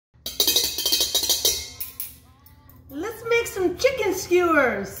some chicken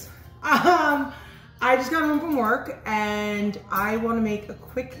skewers. I just got home from work and I want to make a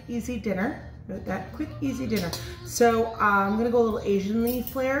quick, easy dinner. Note that, quick, easy dinner. So I'm gonna go a little Asianly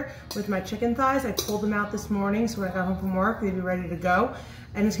flair with my chicken thighs. I pulled them out this morning, so when I got home from work, they'd be ready to go.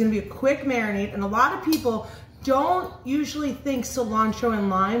 And it's gonna be a quick marinade. And a lot of people don't usually think cilantro and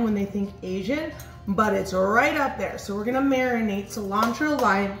lime when they think Asian, but it's right up there. So we're gonna marinate cilantro,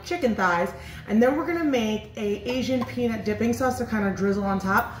 lime, chicken thighs, and then we're gonna make a Asian peanut dipping sauce to kind of drizzle on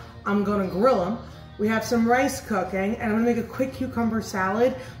top. I'm gonna grill them. We have some rice cooking, and I'm gonna make a quick cucumber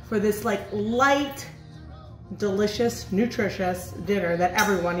salad for this like light, delicious, nutritious dinner that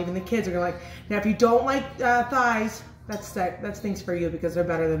everyone, even the kids, are gonna like. Now, if you don't like thighs, that's things for you because they're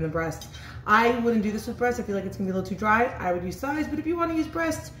better than the breasts. I wouldn't do this with breasts. I feel like it's gonna be a little too dry. I would use thighs, but if you wanna use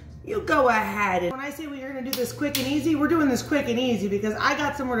breasts, you go ahead. When I say we're gonna do this quick and easy, we're doing this quick and easy because I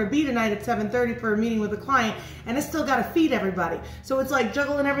got somewhere to be tonight at 7:30 for a meeting with a client, and I still gotta feed everybody. So it's like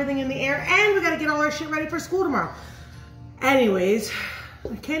juggling everything in the air, and we gotta get all our shit ready for school tomorrow. Anyways,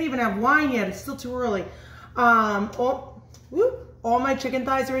 I can't even have wine yet, it's still too early. All my chicken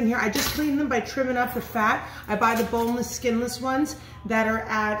thighs are in here. I just cleaned them by trimming up the fat. I buy the boneless, skinless ones that are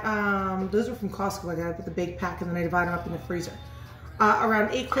at, those are from Costco. I got it with the big pack, and then I divide them up in the freezer.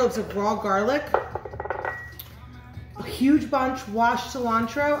 Around 8 cloves of raw garlic, a huge bunch washed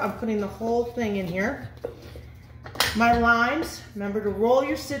cilantro. I'm putting the whole thing in here. My limes, remember to roll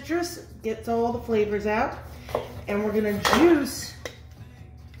your citrus, get all the flavors out. And we're gonna juice,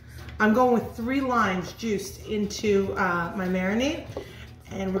 I'm going with 3 limes juiced into my marinade.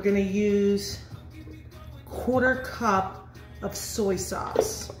 And we're gonna use 1/4 cup of soy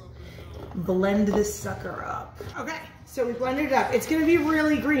sauce. Blend this sucker up. Okay. So we blended it up. It's gonna be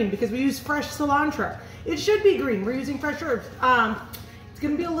really green because we use fresh cilantro. It should be green, we're using fresh herbs. It's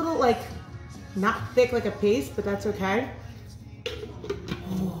gonna be a little like, not thick like a paste, but that's okay.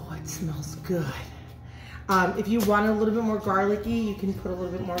 Oh, it smells good. If you want a little bit more garlicky, you can put a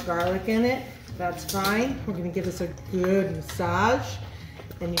little bit more garlic in it. That's fine. We're gonna give this a good massage.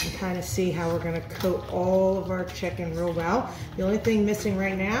 And you can kind of see how we're gonna coat all of our chicken real well. The only thing missing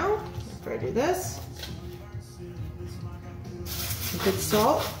right now, after I do this, good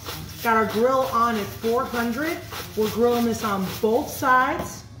salt. Got our grill on at 400. We're grilling this on both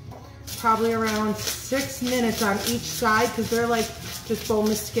sides, probably around 6 minutes on each side because they're like just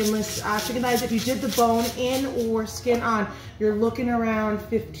boneless, skinless chicken thighs. If you did the bone in or skin on, you're looking around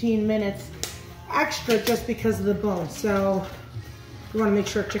 15 minutes extra just because of the bone. So you want to make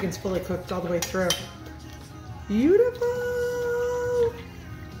sure chicken's fully cooked all the way through. Beautiful.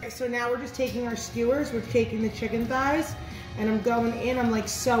 Okay, so now we're just taking our skewers. We're taking the chicken thighs. And I'm going in, I'm like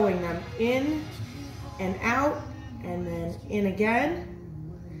sewing them in and out and then in again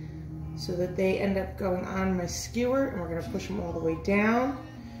so that they end up going on my skewer, and we're gonna push them all the way down.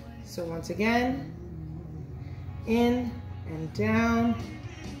 So once again, in and down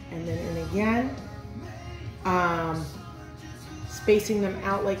and then in again. Spacing them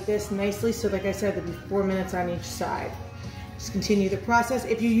out like this nicely. So like I said, there'll be 4 minutes on each side. Just continue the process.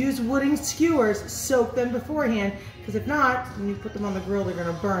 If you use wooden skewers, soak them beforehand, because if not, when you put them on the grill, they're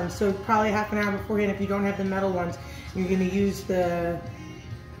gonna burn. So probably half an hour beforehand if you don't have the metal ones. You're gonna use the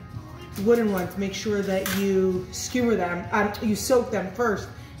wooden ones. Make sure that you skewer them, you soak them first,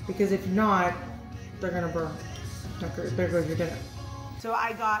 because if not, they're gonna burn. There goes your dinner. So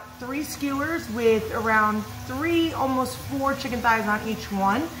I got 3 skewers with around 3, almost 4 chicken thighs on each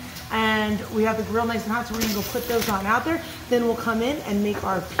one. And we have the grill nice and hot, so we're gonna go put those on out there. Then we'll come in and make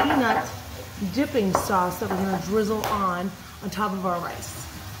our peanut dipping sauce that we're gonna drizzle on top of our rice.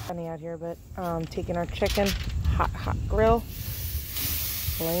 Funny out here, but taking our chicken, hot grill,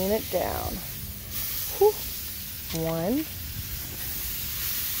 laying it down. Whew. 1,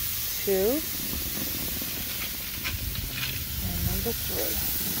 2, and number 3.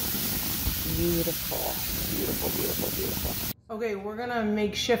 Beautiful, beautiful, beautiful, beautiful. Okay, we're gonna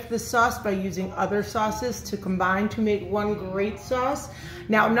makeshift this sauce by using other sauces to combine to make one great sauce.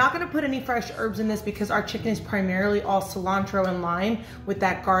 Now, I'm not gonna put any fresh herbs in this because our chicken is primarily all cilantro and lime with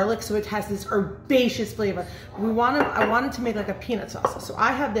that garlic, so it has this herbaceous flavor. I wanted to make like a peanut sauce. So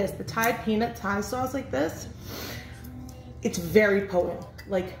I have this, the Thai peanut Thai sauce like this. It's very potent,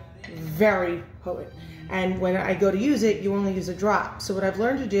 like very potent. And when I go to use it, you only use a drop. So what I've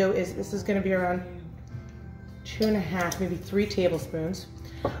learned to do is, this is gonna be around 2.5, maybe 3 tablespoons.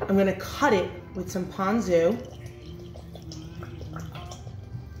 I'm gonna cut it with some ponzu.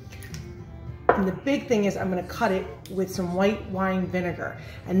 And the big thing is I'm gonna cut it with some white wine vinegar.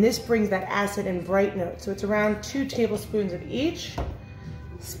 And this brings that acid and bright note. So it's around 2 tablespoons of each.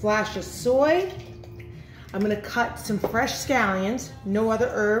 Splash of soy. I'm gonna cut some fresh scallions, no other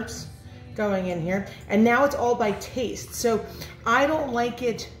herbs going in here. And now it's all by taste. So I don't like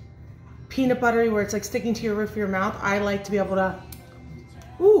it peanut buttery where it's like sticking to your roof of your mouth. I like to be able to,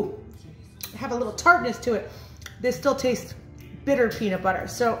 ooh, have a little tartness to it. This still tastes bitter peanut butter.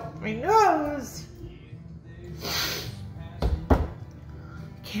 So my nose,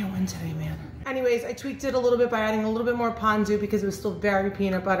 can't win today, man. Anyways, I tweaked it a little bit by adding a little bit more ponzu because it was still very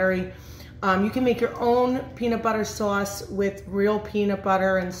peanut buttery. You can make your own peanut butter sauce with real peanut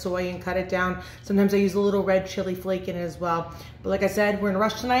butter and soy and cut it down. Sometimes I use a little red chili flake in it as well. But like I said, we're in a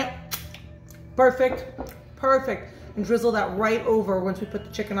rush tonight. Perfect, perfect. And drizzle that right over once we put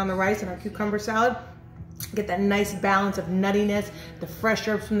the chicken on the rice and our cucumber salad. Get that nice balance of nuttiness, the fresh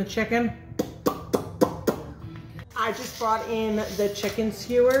herbs from the chicken. I just brought in the chicken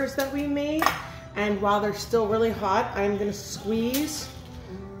skewers that we made. And while they're still really hot, I'm gonna squeeze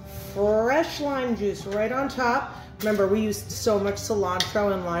fresh lime juice right on top. Remember, we used so much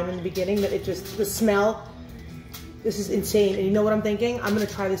cilantro and lime in the beginning that it just, the smell, this is insane. And you know what I'm thinking? I'm gonna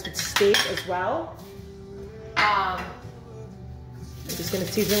try this with steak as well. I'm just gonna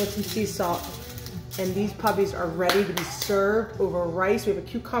season it with some sea salt. And these puppies are ready to be served over rice. We have a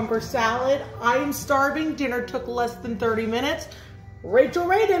cucumber salad. I am starving. Dinner took less than 30 minutes. Rachel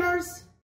Ray dinners.